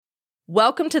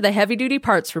Welcome to the Heavy Duty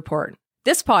Parts Report.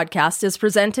 This podcast is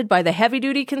presented by the Heavy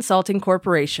Duty Consulting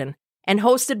Corporation and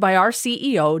hosted by our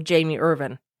CEO, Jamie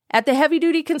Irvin. At the Heavy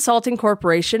Duty Consulting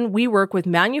Corporation, we work with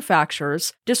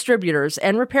manufacturers, distributors,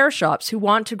 and repair shops who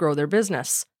want to grow their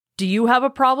business. Do you have a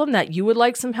problem that you would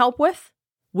like some help with?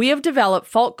 We have developed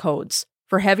fault codes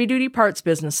for heavy-duty parts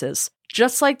businesses,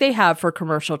 just like they have for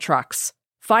commercial trucks.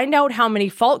 Find out how many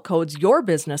fault codes your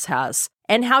business has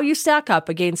and how you stack up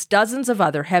against dozens of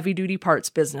other heavy-duty parts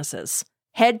businesses.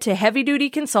 Head to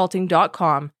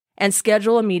heavydutyconsulting.com and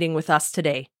schedule a meeting with us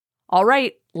today. All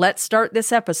right, let's start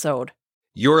this episode.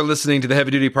 You're listening to the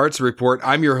Heavy Duty Parts Report.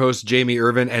 I'm your host, Jamie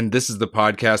Irvin, and this is the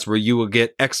podcast where you will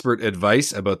get expert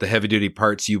advice about the heavy-duty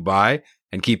parts you buy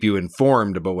and keep you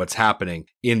informed about what's happening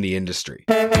in the industry.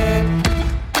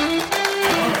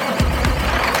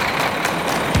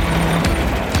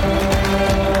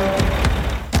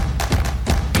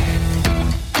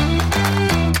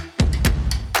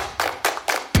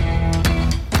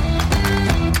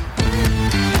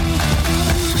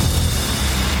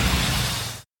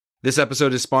 This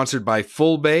episode is sponsored by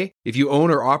Full Bay. If you own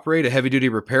or operate a heavy-duty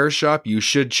repair shop, you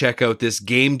should check out this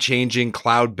game-changing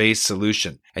cloud-based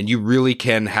solution. And you really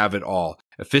can have it all.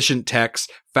 Efficient techs,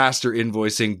 faster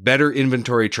invoicing, better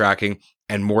inventory tracking,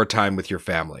 and more time with your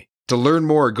family. To learn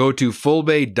more, go to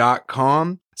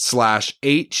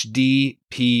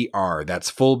fullbay.com/HDPR.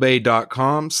 That's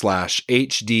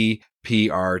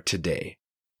fullbay.com/HDPR today.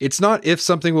 It's not if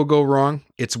something will go wrong,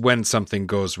 it's when something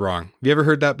goes wrong. Have you ever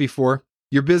heard that before?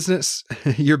 Your business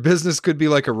could be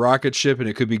like a rocket ship and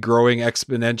it could be growing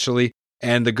exponentially,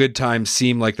 and the good times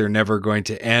seem like they're never going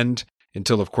to end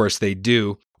until, of course, they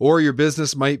do. Or your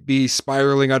business might be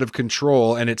spiraling out of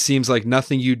control and it seems like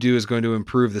nothing you do is going to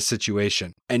improve the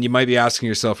situation. And you might be asking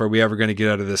yourself, are we ever going to get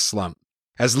out of this slump?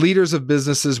 As leaders of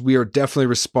businesses, we are definitely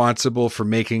responsible for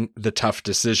making the tough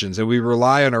decisions, and we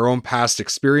rely on our own past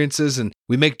experiences and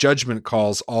we make judgment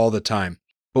calls all the time.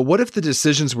 But what if the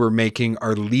decisions we're making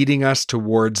are leading us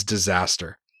towards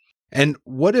disaster? And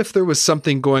what if there was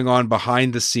something going on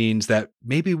behind the scenes that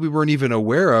maybe we weren't even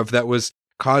aware of that was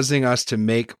causing us to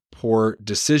make poor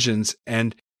decisions?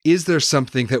 And is there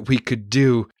something that we could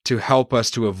do to help us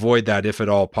to avoid that, if at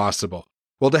all possible?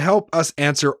 Well, to help us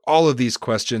answer all of these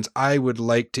questions, I would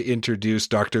like to introduce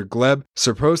Dr. Gleb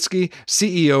Tsipursky,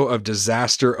 CEO of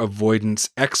Disaster Avoidance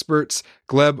Experts.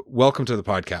 Gleb, welcome to the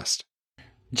podcast.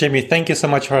 Jamie, thank you so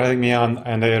much for having me on,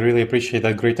 and I really appreciate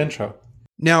that great intro.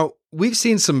 Now, we've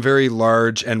seen some very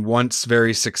large and once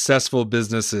very successful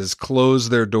businesses close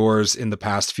their doors in the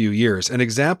past few years. An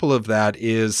example of that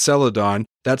is Celadon.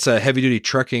 That's a heavy-duty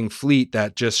trucking fleet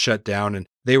that just shut down, and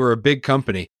they were a big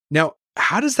company. Now,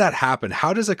 how does that happen?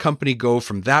 How does a company go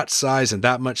from that size and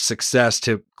that much success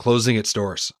to closing its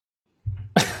doors?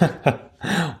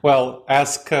 Well,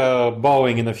 ask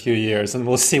Boeing in a few years, and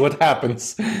we'll see what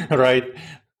happens, right?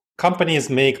 Companies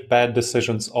make bad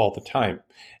decisions all the time.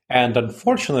 And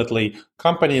unfortunately,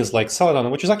 companies like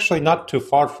Celadon, which is actually not too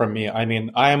far from me. I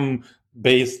mean, I'm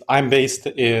based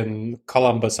in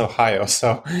Columbus, Ohio.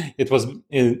 So it was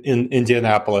in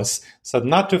Indianapolis. So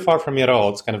not too far from me at all.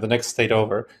 It's kind of the next state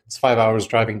over. It's 5 hours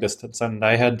driving distance. And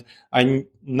I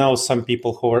know some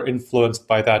people who were influenced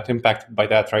by that, impacted by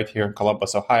that right here in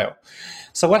Columbus, Ohio.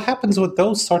 So what happens with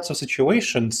those sorts of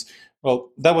situations?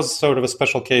 Well, that was sort of a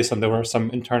special case, and there were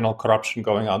some internal corruption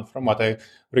going on from what I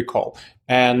recall.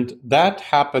 And that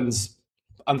happens,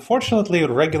 unfortunately,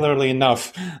 regularly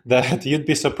enough that you'd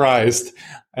be surprised,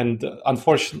 and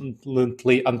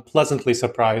unfortunately, unpleasantly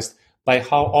surprised by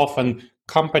how often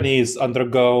companies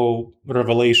undergo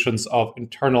revelations of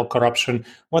internal corruption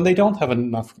when they don't have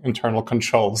enough internal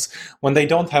controls, when they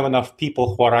don't have enough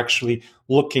people who are actually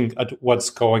looking at what's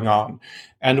going on,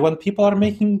 and when people are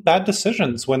making bad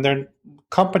decisions, when their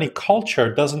company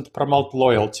culture doesn't promote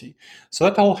loyalty. So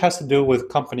that all has to do with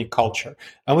company culture.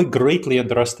 And we greatly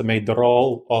underestimate the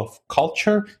role of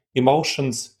culture,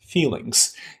 emotions,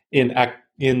 feelings in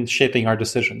shaping our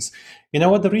decisions. You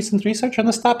know what the recent research on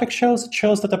this topic shows? It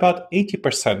shows that about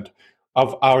 80%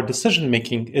 of our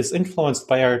decision-making is influenced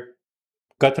by our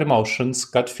gut emotions,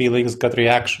 gut feelings, gut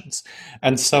reactions.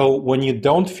 And so when you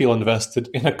don't feel invested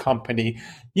in a company,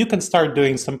 you can start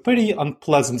doing some pretty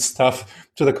unpleasant stuff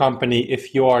to the company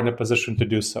if you are in a position to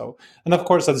do so. And of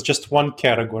course, that's just one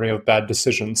category of bad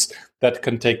decisions that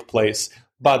can take place.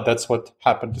 But that's what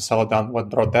happened to Celadon,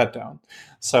 what brought that down.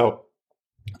 So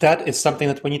that is something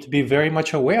that we need to be very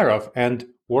much aware of and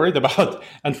worried about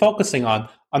and focusing on,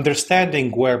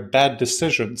 understanding where bad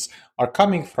decisions are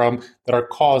coming from that are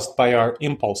caused by our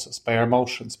impulses, by our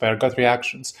emotions, by our gut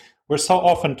reactions. We're so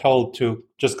often told to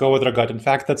just go with our gut. In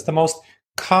fact, that's the most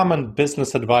common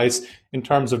business advice in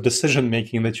terms of decision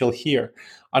making that you'll hear.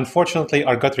 Unfortunately,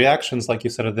 our gut reactions, like you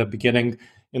said at the beginning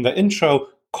in the intro,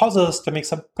 cause us to make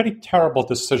some pretty terrible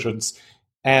decisions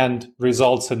and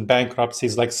results in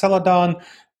bankruptcies like Celadon,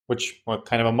 which was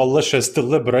kind of a malicious,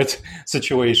 deliberate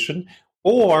situation,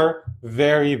 or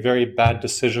very, very bad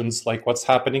decisions like what's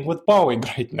happening with Boeing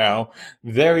right now.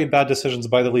 Very bad decisions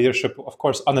by the leadership, of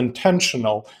course,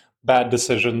 unintentional bad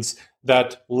decisions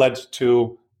that led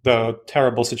to the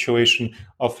terrible situation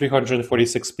of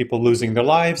 346 people losing their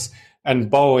lives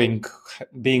and Boeing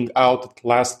being out at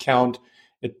last count.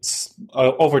 It's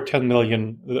over 10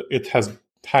 million it has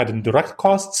had in direct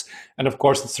costs, and of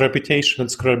course its reputation,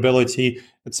 its credibility,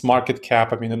 its market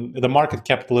cap. I mean, the market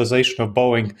capitalization of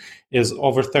Boeing is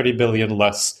over 30 billion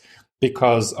less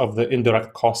because of the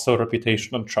indirect costs of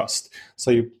reputation and trust.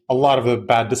 So a lot of the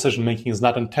bad decision making is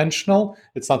not intentional,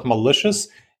 it's not malicious,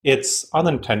 it's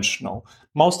unintentional.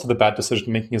 Most of the bad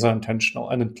decision making is unintentional,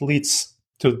 and it leads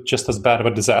to just as bad of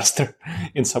a disaster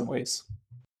in some ways.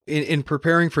 In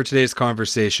preparing for today's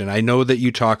conversation, I know that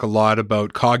you talk a lot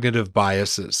about cognitive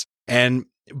biases, and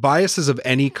biases of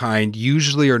any kind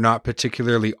usually are not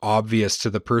particularly obvious to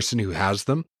the person who has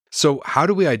them. So how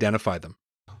do we identify them?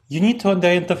 You need to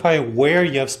identify where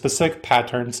you have specific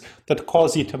patterns that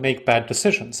cause you to make bad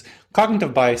decisions.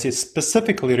 Cognitive biases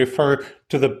specifically refer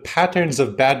to the patterns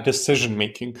of bad decision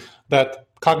making that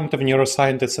cognitive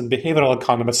neuroscientists and behavioral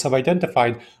economists have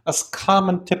identified as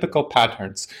common typical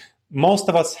patterns. Most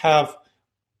of us have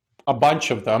a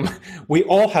bunch of them. We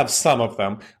all have some of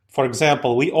them. For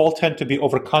example, we all tend to be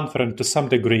overconfident to some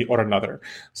degree or another.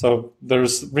 So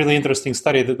there's a really interesting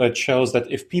study that shows that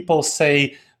if people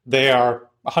say they are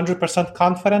 100%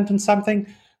 confident in something,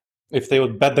 if they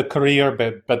would bet the career,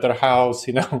 bet their house,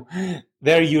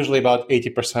 they're usually about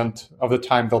 80% of the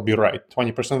time they'll be right.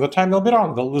 20% of the time they'll be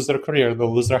wrong. They'll lose their career,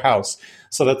 they'll lose their house.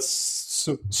 So that's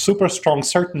super strong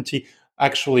certainty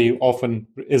actually often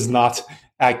is not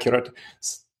accurate.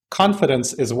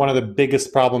 Confidence is one of the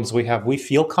biggest problems we have. We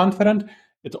feel confident.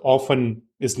 It often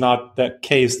is not the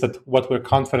case that what we're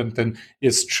confident in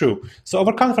is true. So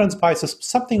overconfidence bias is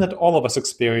something that all of us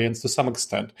experience to some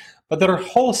extent. But there are a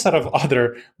whole set of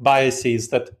other biases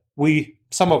that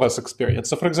some of us experience.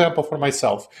 So for example, for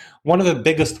myself, one of the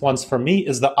biggest ones for me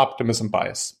is the optimism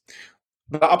bias.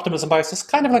 The optimism bias is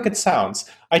kind of like it sounds.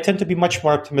 I tend to be much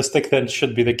more optimistic than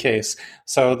should be the case.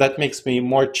 So that makes me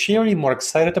more cheery, more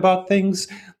excited about things,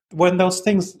 when those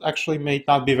things actually may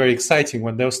not be very exciting,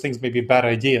 when those things may be bad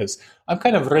ideas. I'm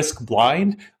kind of risk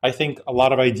blind. I think a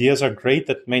lot of ideas are great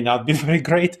that may not be very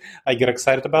great. I get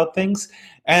excited about things.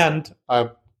 And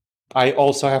I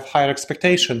also have higher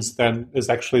expectations than is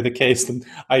actually the case than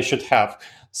I should have.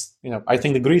 I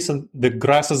think the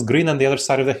grass is green on the other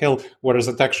side of the hill, whereas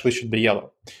it actually should be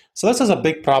yellow. So this is a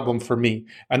big problem for me.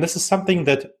 And this is something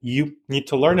that you need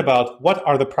to learn about. What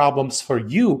are the problems for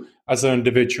you as an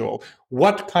individual?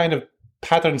 What kind of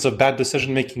patterns of bad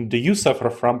decision-making do you suffer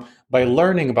from by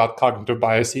learning about cognitive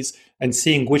biases and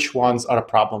seeing which ones are a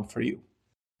problem for you?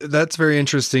 That's very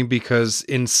interesting because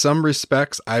in some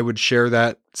respects, I would share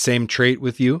that same trait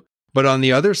with you. But on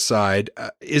the other side,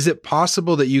 is it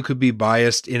possible that you could be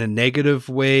biased in a negative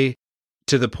way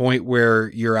to the point where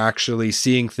you're actually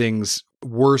seeing things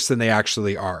worse than they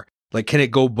actually are? Like, can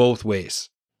it go both ways?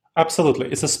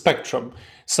 Absolutely. It's a spectrum.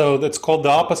 So that's called the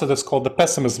opposite. It's called the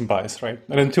pessimism bias, right?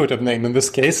 An intuitive name in this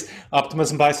case,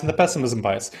 optimism bias and the pessimism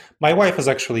bias. My wife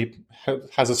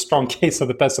has a strong case of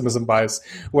the pessimism bias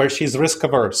where she's risk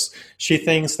averse. She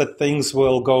thinks that things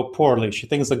will go poorly. She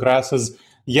thinks the grass is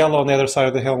yellow on the other side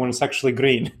of the hill when it's actually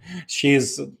green. She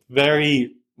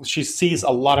sees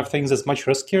a lot of things as much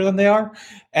riskier than they are,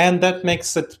 and that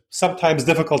makes it sometimes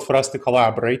difficult for us to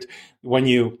collaborate. When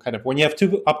you have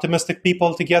two optimistic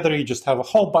people together, you just have a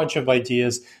whole bunch of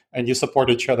ideas and you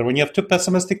support each other. When you have two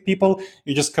pessimistic people,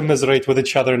 you just commiserate with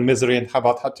each other in misery and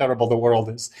about how terrible the world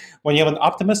is. When you have an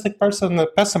optimistic person and a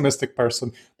pessimistic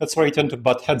person, that's where you tend to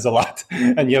butt heads a lot,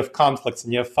 and you have conflicts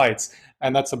and you have fights,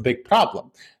 and that's a big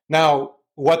problem. Now,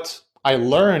 what I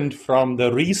learned from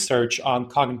the research on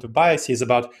cognitive biases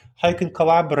about how you can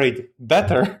collaborate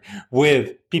better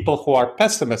with people who are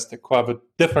pessimistic, who have a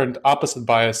different opposite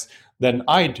bias than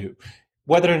I do,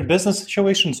 whether in business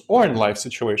situations or in life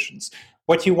situations.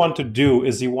 What you want to do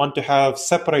is you want to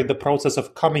separate the process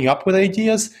of coming up with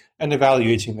ideas and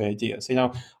evaluating the ideas.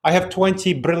 I have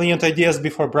 20 brilliant ideas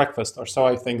before breakfast, or so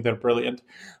I think they're brilliant.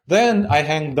 Then I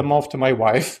hand them off to my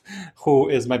wife, who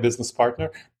is my business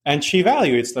partner, and she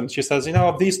evaluates them. She says,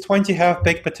 of these 20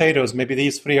 half-baked potatoes, maybe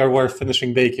these 3 are worth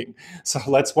finishing baking. So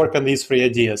let's work on these 3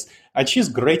 ideas. And she's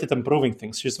great at improving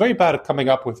things. She's very bad at coming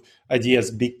up with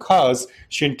ideas because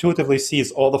she intuitively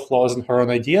sees all the flaws in her own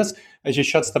ideas, and she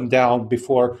shuts them down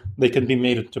before they can be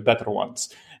made into better ones.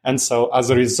 And so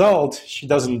as a result,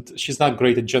 she's not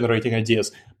great at generating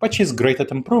ideas, but she's great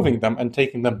at improving them and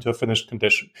taking them to a finished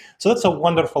condition. So that's a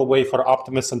wonderful way for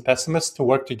optimists and pessimists to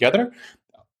work together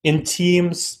in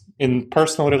teams, in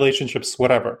personal relationships,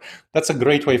 whatever. That's a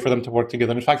great way for them to work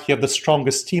together. In fact, you have the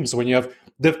strongest teams when you have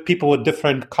people with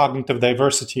different cognitive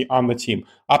diversity on the team,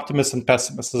 optimists and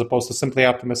pessimists, as opposed to simply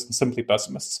optimists and simply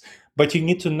pessimists. But you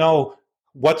need to know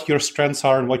what your strengths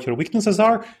are and what your weaknesses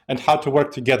are and how to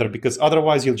work together, because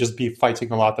otherwise you'll just be fighting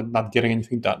a lot and not getting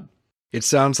anything done. It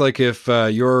sounds like if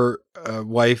your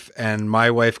wife and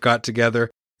my wife got together,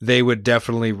 they would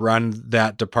definitely run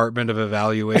that department of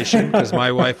evaluation, because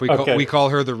my wife, we call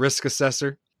her the risk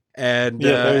assessor. And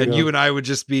you and I would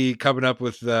just be coming up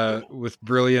with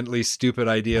brilliantly stupid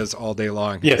ideas all day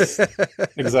long. Yes,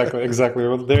 exactly.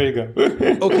 Well, there you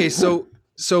go. Okay,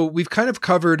 so we've kind of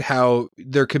covered how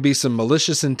there can be some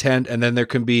malicious intent, and then there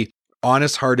can be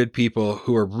honest-hearted people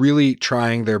who are really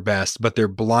trying their best, but they're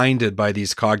blinded by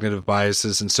these cognitive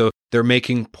biases, and so they're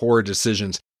making poor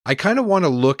decisions. I kind of want to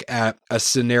look at a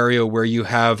scenario where you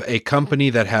have a company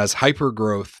that has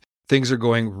hyper-growth, things are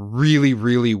going really,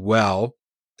 really well.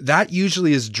 That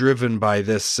usually is driven by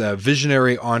this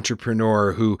visionary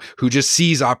entrepreneur who just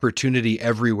sees opportunity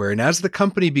everywhere. And as the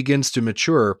company begins to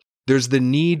mature, there's the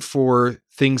need for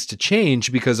things to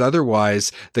change, because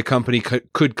otherwise the company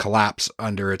could collapse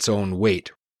under its own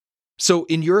weight. So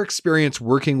in your experience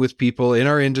working with people in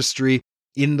our industry,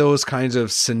 in those kinds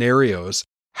of scenarios,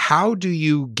 how do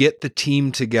you get the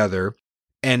team together,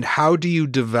 and how do you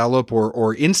develop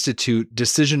or institute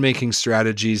decision-making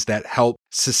strategies that help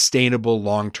sustainable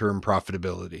long-term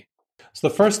profitability? So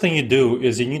the first thing you do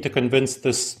is you need to convince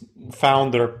this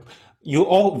founder.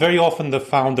 Very often the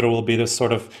founder will be this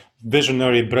sort of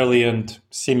visionary, brilliant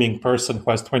seeming person who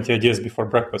has 20 ideas before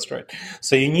breakfast, right?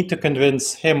 So you need to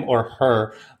convince him or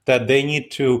her that they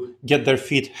need to get their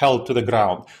feet held to the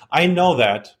ground. I know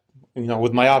that,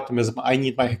 with my optimism, I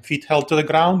need my feet held to the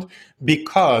ground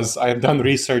because I have done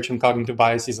research in cognitive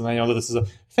biases, and I know that this is a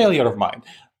failure of mine.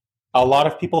 A lot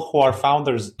of people who are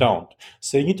founders don't.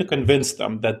 So you need to convince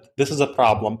them that this is a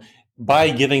problem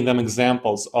by giving them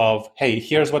examples of, hey,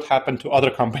 here's what happened to other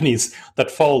companies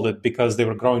that folded because they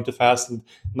were growing too fast and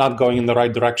not going in the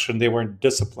right direction. They weren't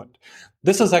disciplined.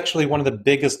 This is actually one of the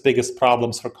biggest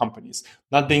problems for companies,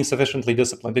 not being sufficiently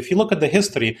disciplined. If you look at the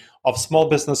history of small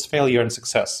business failure and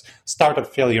success, startup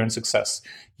failure and success,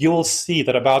 you will see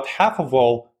that about half of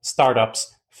all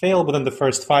startups fail within the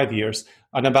first 5 years,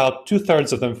 and about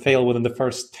 2/3 of them fail within the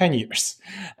first 10 years.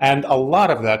 And a lot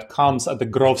of that comes at the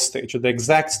growth stage, at the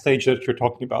exact stage that you're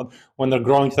talking about. When they're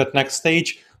growing to that next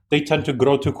stage, they tend to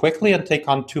grow too quickly and take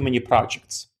on too many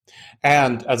projects.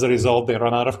 And as a result, they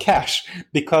run out of cash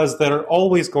because there are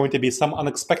always going to be some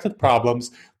unexpected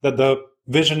problems that the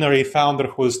visionary founder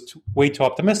who is way too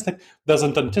optimistic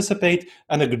doesn't anticipate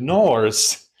and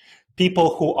ignores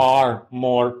people who are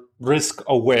more risk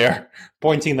aware,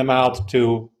 pointing them out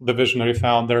to the visionary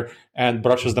founder and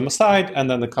brushes them aside, and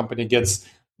then the company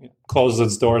closes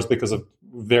its doors because of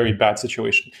very bad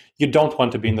situation. You don't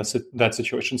want to be in that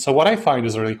situation. So what I find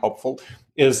is really helpful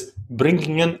is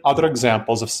bringing in other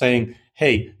examples of saying,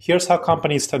 hey, here's how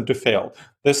companies tend to fail.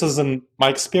 This is in my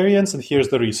experience, and here's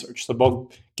the research. So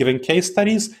both giving case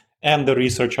studies and the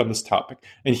research on this topic.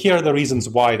 And here are the reasons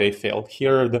why they failed.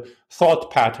 Here are the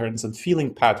thought patterns and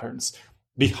feeling patterns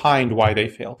behind why they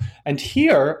fail. And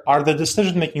here are the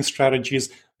decision-making strategies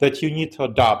that you need to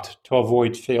adopt to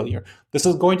avoid failure. This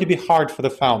is going to be hard for the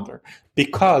founder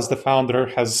because the founder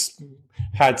has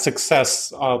had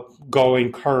success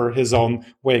going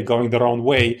their own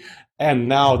way, and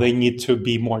now they need to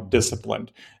be more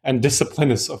disciplined. And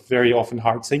discipline is very often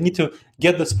hard. So you need to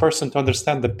get this person to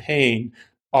understand the pain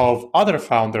of other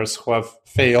founders who have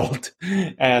failed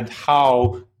and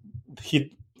how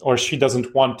he or she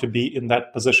doesn't want to be in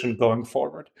that position going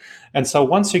forward. And so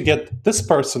once you get this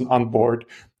person on board,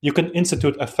 you can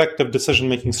institute effective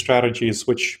decision-making strategies,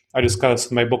 which I discuss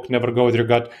in my book, Never Go With Your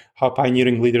Gut, How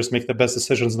Pioneering Leaders Make the Best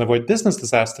Decisions and Avoid Business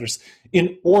Disasters,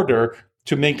 in order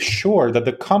to make sure that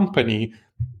the company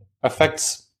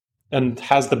affects and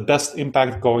has the best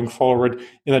impact going forward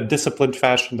in a disciplined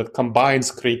fashion that combines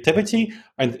creativity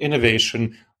and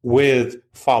innovation with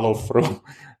follow-through.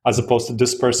 as opposed to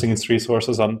dispersing its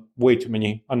resources on way too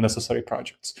many unnecessary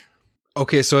projects.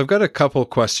 Okay, so I've got a couple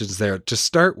questions there. To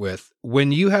start with,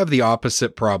 when you have the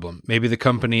opposite problem, maybe the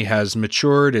company has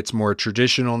matured, it's more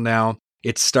traditional now,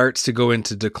 it starts to go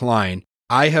into decline.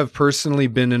 I have personally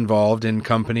been involved in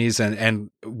companies and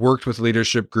worked with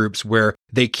leadership groups where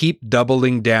they keep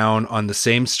doubling down on the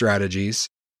same strategies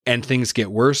and things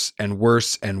get worse and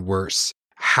worse and worse.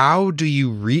 How do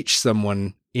you reach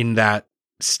someone in that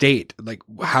state? Like,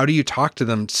 how do you talk to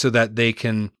them so that they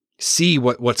can see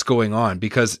what's going on?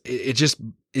 Because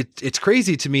it's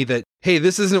crazy to me that, hey,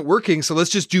 this isn't working, so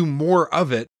let's just do more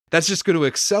of it. That's just going to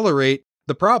accelerate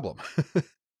the problem.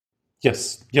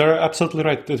 Yes, you're absolutely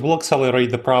right. It will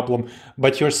accelerate the problem,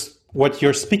 but what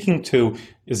you're speaking to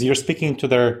is you're speaking to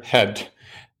their head,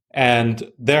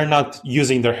 and they're not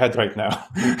using their head right now.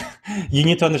 You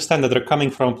need to understand that they're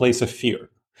coming from a place of fear,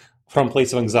 from a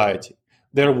place of anxiety.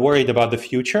 They're worried about the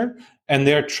future, and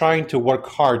they're trying to work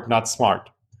hard, not smart.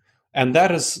 And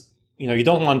that is, you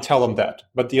don't want to tell them that,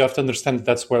 but you have to understand that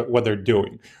that's what they're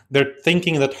doing. They're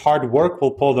thinking that hard work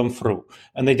will pull them through,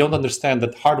 and they don't understand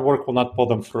that hard work will not pull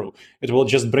them through. It will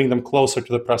just bring them closer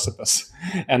to the precipice.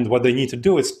 And what they need to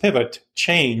do is pivot,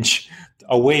 change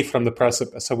away from the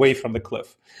precipice, away from the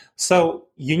cliff. So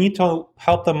you need to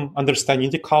help them understand. You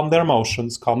need to calm their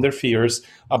emotions, calm their fears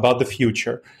about the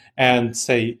future, and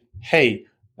say, hey,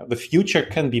 the future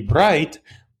can be bright,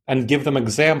 and give them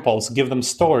examples, give them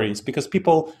stories, because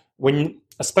people,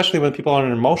 especially when people are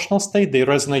in an emotional state, they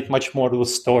resonate much more with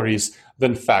stories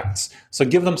than facts. So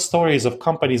give them stories of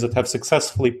companies that have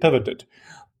successfully pivoted.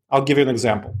 I'll give you an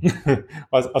example,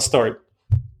 a story.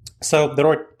 So there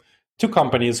were two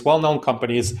companies, well-known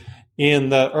companies, in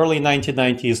the early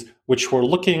 1990s, which were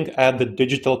looking at the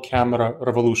digital camera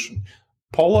revolution,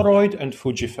 Polaroid and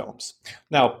Fujifilms.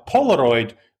 Now,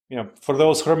 Polaroid, for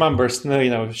those who remember,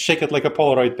 shake it like a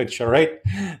Polaroid picture, right?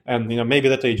 And, maybe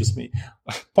that ages me.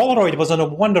 Polaroid was in a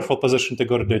wonderful position to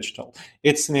go to digital.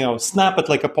 It's, snap it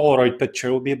like a Polaroid picture.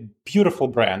 It would be a beautiful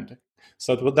brand.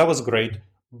 So that was great.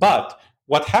 But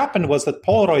what happened was that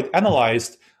Polaroid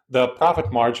analyzed the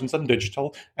profit margins on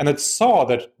digital, and it saw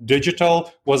that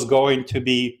digital was going to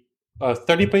be a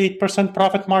 38%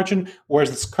 profit margin,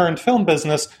 whereas its current film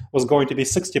business was going to be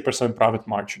 60% profit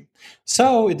margin.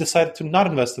 So it decided to not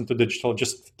invest into digital,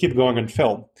 just keep going in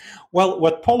film. Well,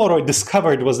 what Polaroid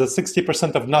discovered was that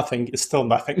 60% of nothing is still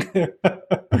nothing.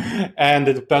 And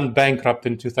it went bankrupt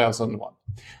in 2001.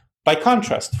 By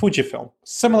contrast, Fujifilm,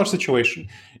 similar situation.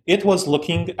 It was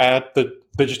looking at the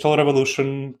digital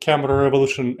revolution, camera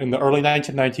revolution in the early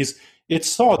 1990s. It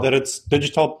saw that its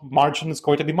digital margin is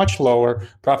going to be much lower,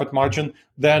 profit margin,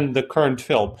 than the current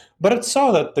film. But it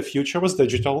saw that the future was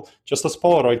digital, just as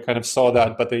Polaroid kind of saw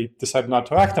that, but they decided not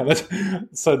to act on it.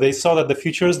 So they saw that the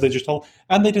future is digital,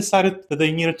 and they decided that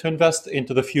they needed to invest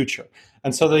into the future.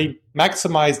 And so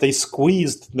they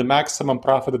squeezed the maximum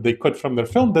profit that they could from their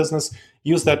film business,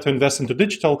 used that to invest into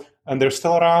digital, and they're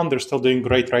still around, they're still doing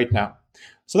great right now.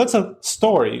 So that's a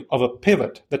story of a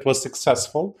pivot that was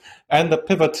successful and a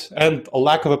pivot and a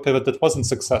lack of a pivot that wasn't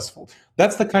successful.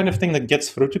 That's the kind of thing that gets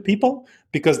through to people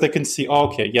because they can see, oh,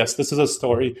 okay, yes, this is a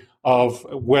story of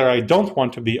where I don't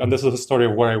want to be, and this is a story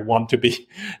of where I want to be.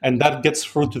 And that gets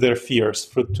through to their fears,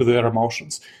 through to their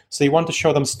emotions. So you want to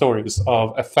show them stories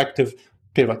of effective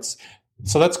pivots.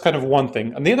 So that's kind of one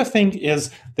thing. And the other thing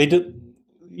is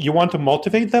you want to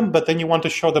motivate them, but then you want to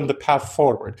show them the path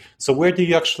forward. So where do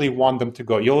you actually want them to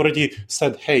go? You already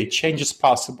said, hey, change is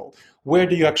possible. Where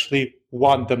do you actually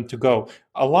want them to go?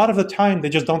 A lot of the time, they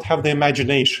just don't have the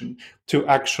imagination to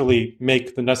actually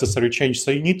make the necessary change.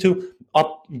 So you need to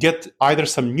get either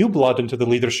some new blood into the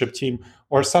leadership team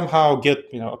or somehow get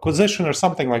acquisition or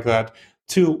something like that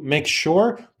to make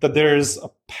sure that there is a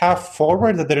path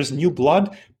forward, that there is new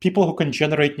blood, people who can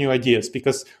generate new ideas.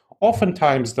 Because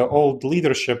oftentimes the old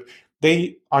leadership,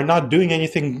 they are not doing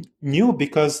anything new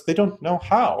because they don't know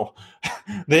how.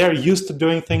 They are used to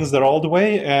doing things their old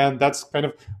way, and that's kind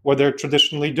of what they're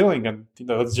traditionally doing. And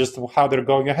that's just how they're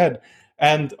going ahead.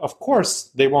 And of course,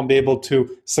 they won't be able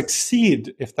to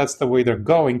succeed if that's the way they're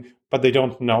going, but they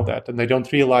don't know that, and they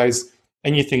don't realize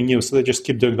anything new. So they just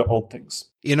keep doing the old things.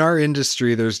 In our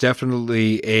industry, there's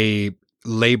definitely a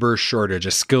labor shortage,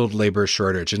 a skilled labor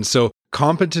shortage. And so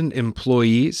competent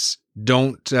employees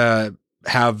don't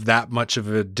have that much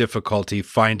of a difficulty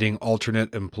finding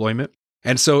alternate employment.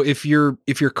 And so if your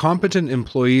competent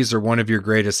employees are one of your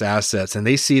greatest assets and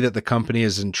they see that the company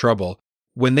is in trouble,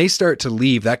 when they start to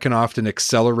leave, that can often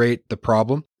accelerate the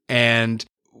problem. And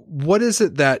what is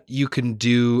it that you can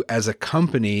do as a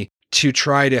company to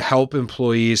try to help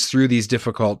employees through these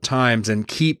difficult times and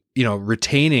keep,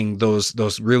 retaining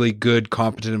those really good,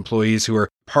 competent employees who are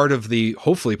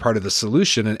hopefully part of the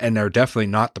solution and are definitely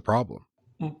not the problem?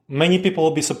 Many people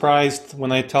will be surprised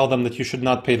when I tell them that you should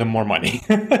not pay them more money.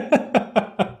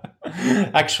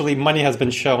 Actually, money has been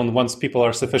shown once people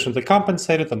are sufficiently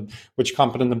compensated, and which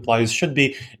competent employees should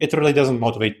be, it really doesn't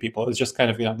motivate people. It's just kind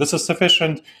of, this is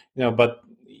sufficient, but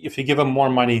if you give them more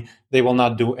money, they will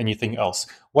not do anything else.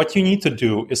 What you need to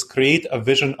do is create a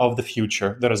vision of the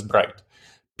future that is bright.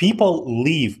 People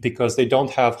leave because they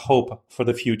don't have hope for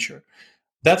the future.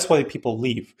 That's why people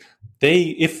leave.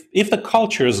 If the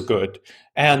culture is good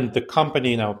and the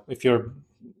company, if your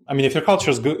culture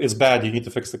is bad, you need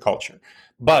to fix the culture.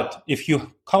 But if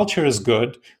your culture is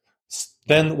good,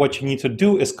 then what you need to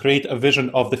do is create a vision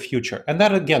of the future. And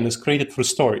that, again, is created through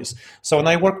stories. So when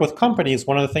I work with companies,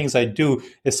 one of the things I do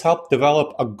is help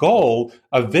develop a goal,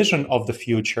 a vision of the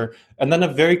future, and then a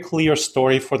very clear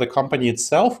story for the company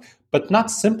itself, but not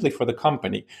simply for the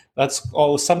company. That's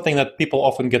something that people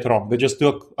often get wrong. They just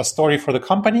do a story for the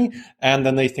company, and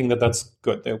then they think that that's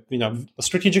good. A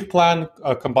strategic plan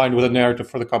combined with a narrative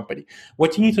for the company.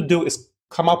 What you need to do is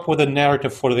come up with a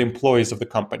narrative for the employees of the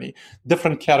company,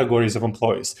 different categories of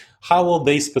employees. How will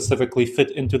they specifically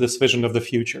fit into this vision of the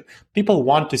future? People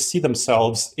want to see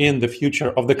themselves in the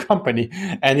future of the company.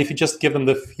 And if you just give them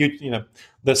the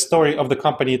story of the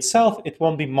company itself, it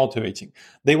won't be motivating.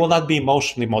 They will not be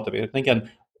emotionally motivated. And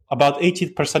again, about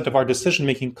 80% of our decision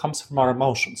making comes from our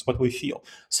emotions, what we feel.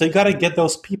 So you got to get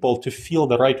those people to feel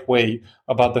the right way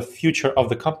about the future of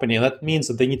the company. And that means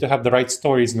that they need to have the right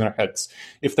stories in their heads.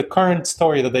 If the current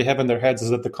story that they have in their heads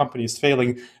is that the company is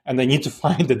failing and they need to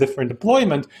find a different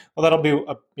employment, well, that'll be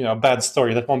a bad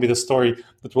story. That won't be the story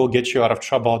that will get you out of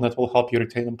trouble and that will help you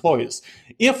retain employees.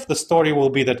 If the story will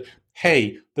be that,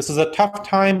 hey, this is a tough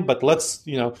time, but let's,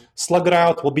 slug it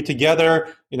out. We'll be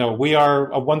together. We are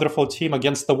a wonderful team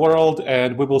against the world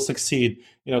and we will succeed.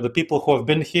 The people who have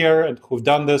been here and who've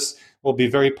done this will be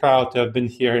very proud to have been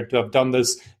here and to have done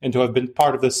this and to have been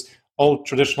part of this old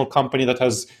traditional company that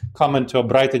has come into a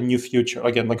bright and new future.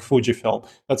 Again, like Fujifilm.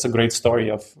 That's a great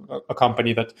story of a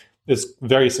company that is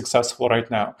very successful right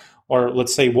now. Or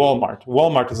let's say Walmart.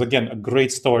 Walmart is, again, a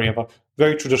great story of a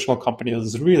very traditional company that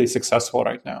is really successful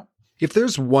right now. If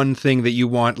there's one thing that you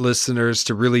want listeners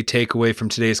to really take away from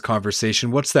today's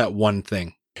conversation, what's that one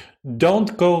thing?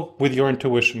 Don't go with your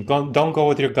intuition. Don't go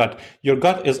with your gut. Your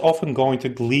gut is often going to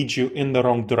lead you in the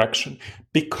wrong direction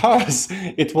because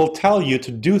it will tell you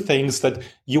to do things that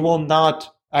you will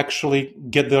not actually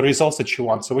get the results that you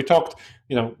want. So we talked,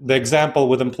 the example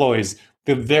with employees.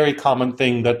 The very common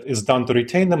thing that is done to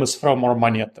retain them is throw more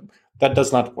money at them. That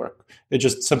does not work. It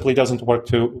just simply doesn't work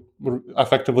to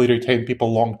effectively retain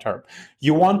people long term.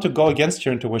 You want to go against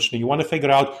your intuition. You want to figure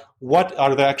out what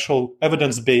are the actual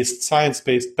evidence-based,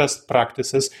 science-based best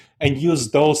practices and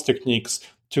use those techniques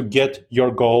to get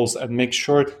your goals and make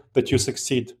sure that you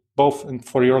succeed both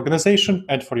for your organization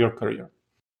and for your career.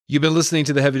 You've been listening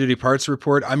to the Heavy Duty Parts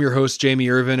Report. I'm your host, Jamie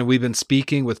Irvin, and we've been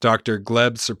speaking with Dr.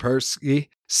 Gleb Tsipursky,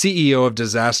 CEO of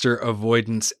Disaster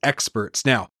Avoidance Experts.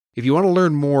 Now, if you want to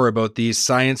learn more about these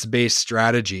science-based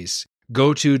strategies,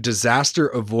 go to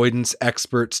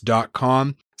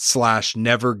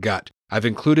disasteravoidanceexperts.com/nevergut. I've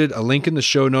included a link in the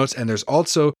show notes, and there's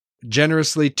also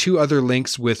generously 2 other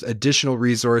links with additional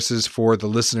resources for the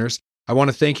listeners. I want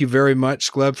to thank you very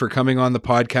much, Gleb, for coming on the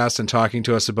podcast and talking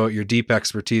to us about your deep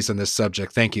expertise on this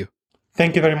subject. Thank you.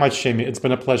 Thank you very much, Jamie. It's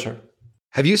been a pleasure.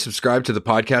 Have you subscribed to the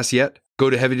podcast yet? Go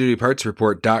to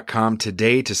heavydutypartsreport.com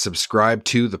today to subscribe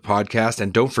to the podcast,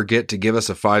 and don't forget to give us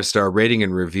a 5-star rating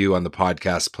and review on the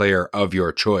podcast player of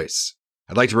your choice.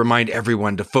 I'd like to remind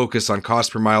everyone to focus on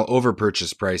cost per mile over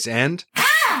purchase price and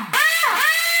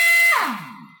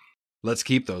let's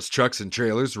keep those trucks and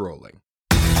trailers rolling.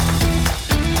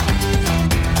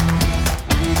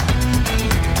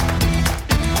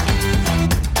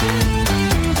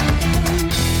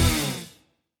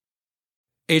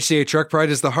 HCA Truck Pride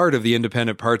is the heart of the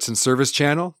independent parts and service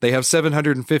channel. They have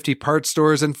 750 parts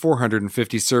stores and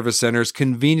 450 service centers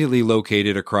conveniently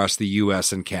located across the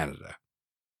U.S. and Canada.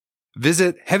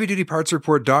 Visit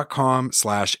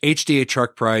heavydutypartsreport.com/HDA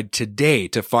Truck Pride today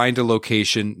to find a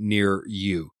location near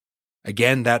you.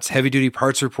 Again, that's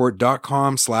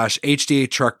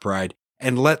heavydutypartsreport.com/HDA Truck Pride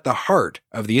and let the heart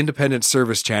of the independent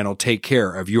service channel take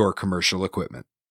care of your commercial equipment.